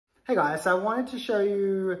Hey guys, so I wanted to show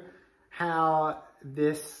you how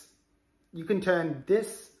you can turn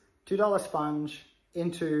this $2 sponge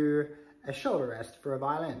into a shoulder rest for a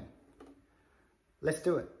violin. Let's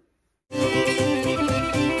do it.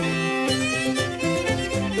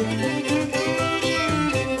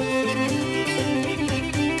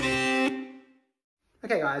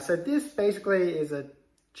 Okay guys, so this basically is a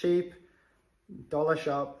cheap dollar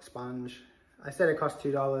shop sponge. I said it cost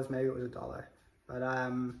 $2, maybe it was $1, but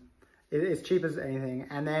it is cheap as anything.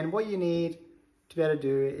 And then what you need to be able to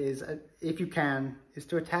do is, if you can, is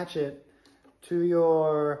to attach it to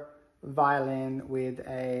your violin with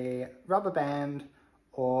a rubber band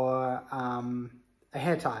or a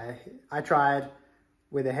hair tie. I tried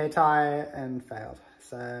with a hair tie and failed.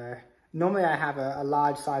 So normally I have a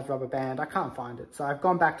large size rubber band. I can't find it. So I've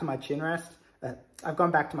gone back to my chin rest. I've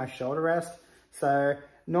gone back to my shoulder rest. So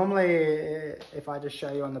normally, if I just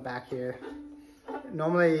show you on the back here,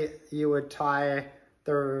 normally you would tie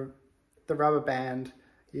the rubber band,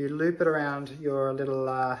 you loop it around your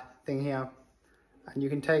little thing here, and you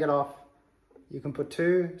can take it off. You can put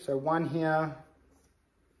two, so one here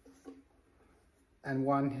and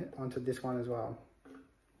one onto this one as well.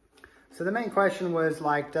 So the main question was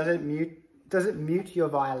like, does it mute your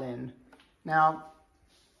violin? Now,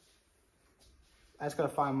 I just gotta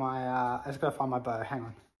find my bow, hang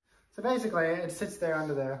on. So basically it sits there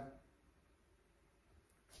under there.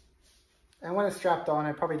 And when it's strapped on,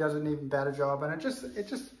 it probably does an even better job, and it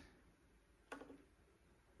just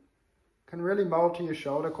can really mold to your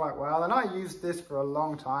shoulder quite well. And I used this for a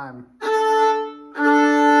long time.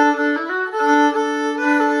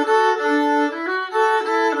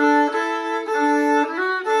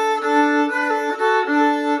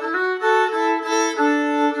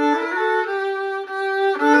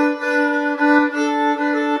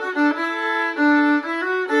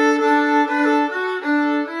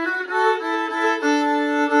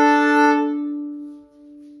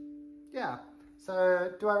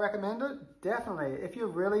 So do I recommend it? Definitely. If you're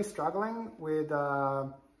really struggling with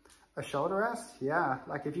a shoulder rest, yeah.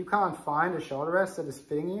 Like if you can't find a shoulder rest that is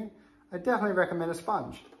fitting you, I definitely recommend a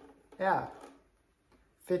sponge. Yeah.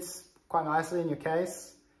 Fits quite nicely in your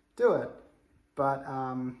case, do it. But,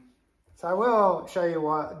 so I will show you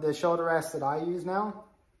what the shoulder rest that I use now.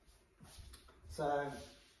 So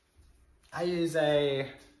I use a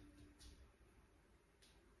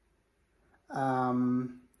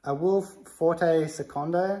Wolf Forte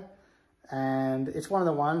Secondo, and it's one of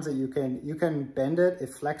the ones that you can bend it. It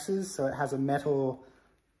flexes, so it has a metal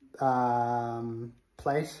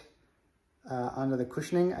plate under the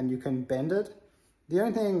cushioning, and you can bend it. The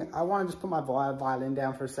only thing, I want to just put my violin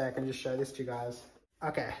down for a sec and just show this to you guys.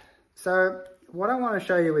 Okay, so what I want to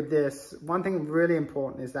show you with this, one thing really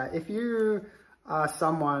important is that if you are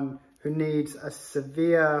someone who needs a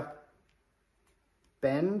severe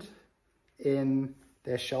bend in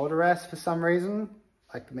their shoulder rest for some reason,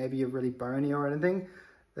 like maybe you're really bony or anything,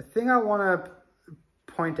 the thing I want to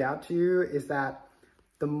point out to you is that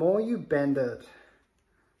the more you bend it,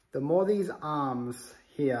 the more these arms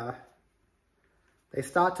here, they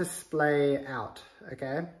start to splay out,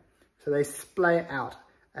 okay? So they splay out,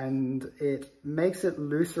 and it makes it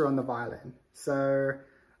looser on the violin. So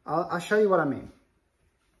I'll show you what I mean.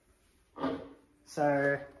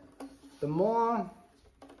 So the more,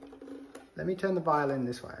 let me turn the violin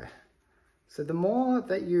this way. So the more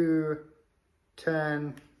that you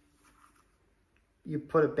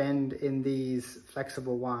put a bend in these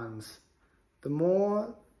flexible ones, the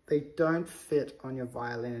more they don't fit on your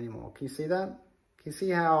violin anymore. Can you see that? Can you see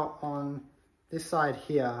how on this side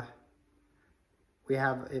here, we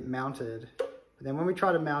have it mounted, but then when we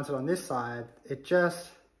try to mount it on this side, it just,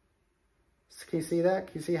 can you see that?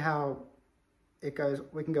 Can you see how it goes?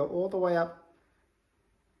 We can go all the way up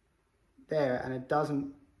there, and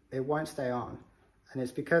it won't stay on. And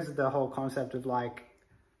it's because of the whole concept of like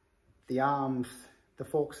the arms, the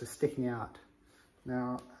forks are sticking out.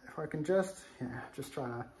 Now, if I can just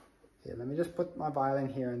trying to, here, let me just put my violin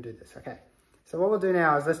here and do this. Okay, so what we'll do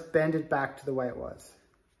now is let's bend it back to the way it was.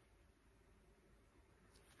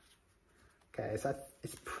 Okay, so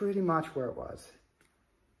it's pretty much where it was.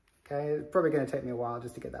 Okay, it's probably gonna take me a while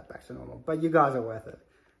just to get that back to normal, but you guys are worth it.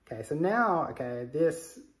 Okay, so now, okay,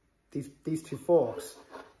 these two forks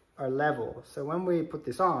are level. So when we put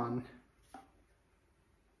this on,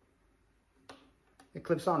 it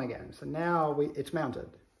clips on again. So now it's mounted.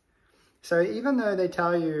 So even though they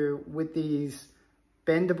tell you with these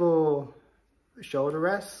bendable shoulder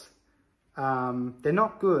rests, they're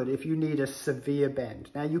not good if you need a severe bend.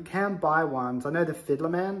 Now you can buy ones. I know the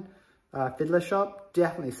Fiddler shop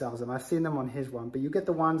definitely sells them. I've seen them on his one, but you get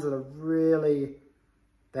the ones that are really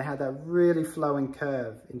They have that really flowing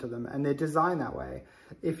curve into them, and they're designed that way.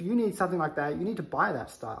 If you need something like that, you need to buy that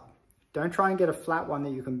style. Don't try and get a flat one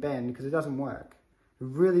that you can bend, because it doesn't work. It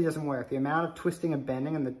really doesn't work. The amount of twisting and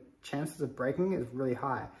bending and the chances of breaking is really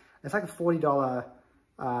high. It's like a $40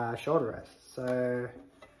 shoulder rest. So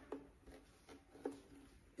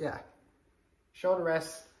yeah, shoulder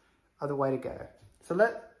rests are the way to go. So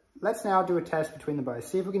let's now do a test between them both.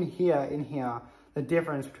 See if we can hear in here the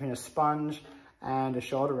difference between a sponge and a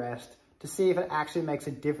shoulder rest, to see if it actually makes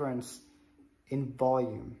a difference in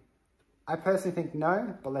volume. I personally think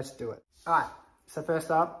no, but let's do it. All right, so first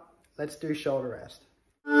up, let's do shoulder rest.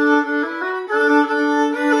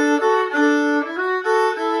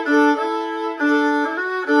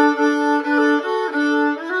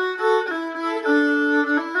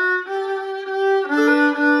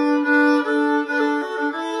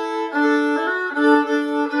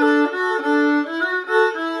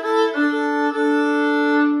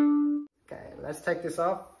 Let's take this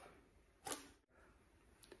off.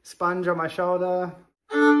 Sponge on my shoulder.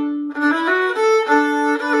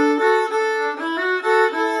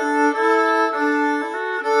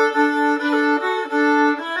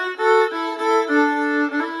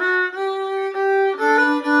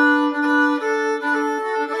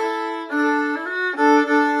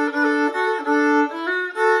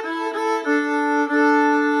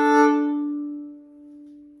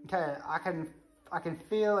 Okay, I can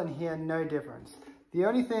feel and hear no difference. The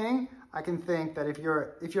only thing I can think that if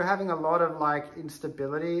you're having a lot of like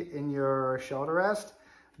instability in your shoulder rest,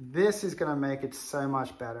 this is going to make it so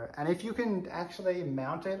much better. And if you can actually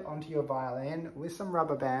mount it onto your violin with some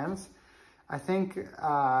rubber bands, I think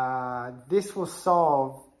this will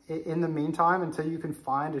solve, in the meantime, until you can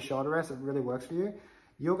find a shoulder rest that really works for you,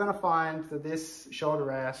 you're going to find that this shoulder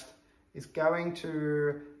rest is going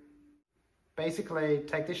to basically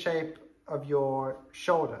take the shape of your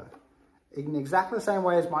shoulder in exactly the same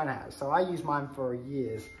way as mine has. So I used mine for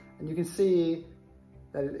years, and you can see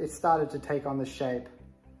that it started to take on the shape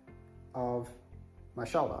of my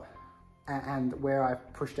shoulder and where I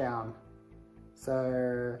push down.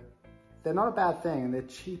 So they're not a bad thing, and they're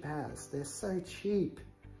cheap as. They're so cheap.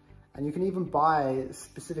 And you can even buy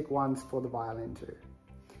specific ones for the violin too.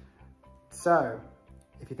 So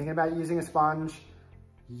if you're thinking about using a sponge,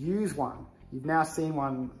 use one. You've now seen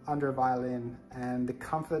one under a violin, and the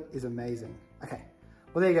comfort is amazing. Okay,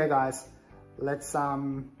 well there you go guys. Let's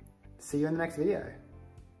see you in the next video.